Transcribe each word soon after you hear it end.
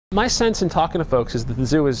My sense in talking to folks is that the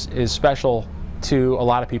zoo is special to a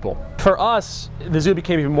lot of people. For us, the zoo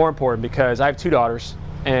became even more important because I have 2 daughters,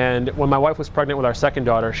 and when my wife was pregnant with our second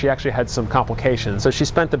daughter, she actually had some complications. So she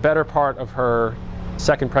spent the better part of her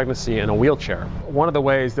second pregnancy in a wheelchair. One of the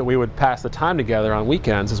ways that we would pass the time together on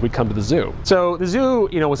weekends is we'd come to the zoo. So the zoo,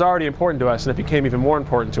 was already important to us, and it became even more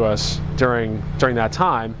important to us during that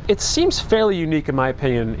time. It seems fairly unique, in my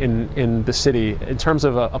opinion, in the city in terms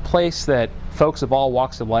of a place that folks of all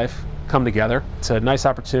walks of life come together. It's a nice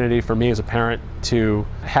opportunity for me as a parent to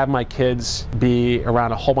have my kids be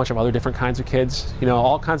around a whole bunch of other different kinds of kids.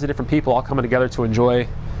 All kinds of different people all coming together to enjoy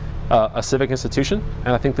a civic institution,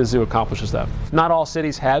 and I think the zoo accomplishes that. Not all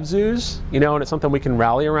cities have zoos, and it's something we can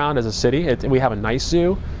rally around as a city. We have a nice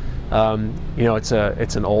zoo. It's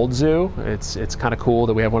an old zoo. It's kind of cool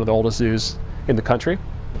that we have one of the oldest zoos in the country.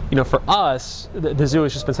 For us, the zoo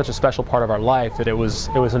has just been such a special part of our life that it was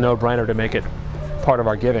a no-brainer to make it part of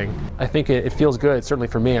our giving. I think it feels good, certainly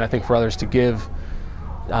for me, and I think for others, to give,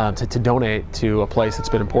 to donate to a place that's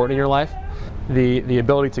been important in your life. The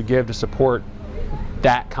ability to give to support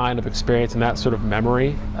that kind of experience and that sort of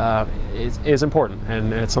memory is important,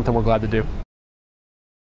 and it's something we're glad to do.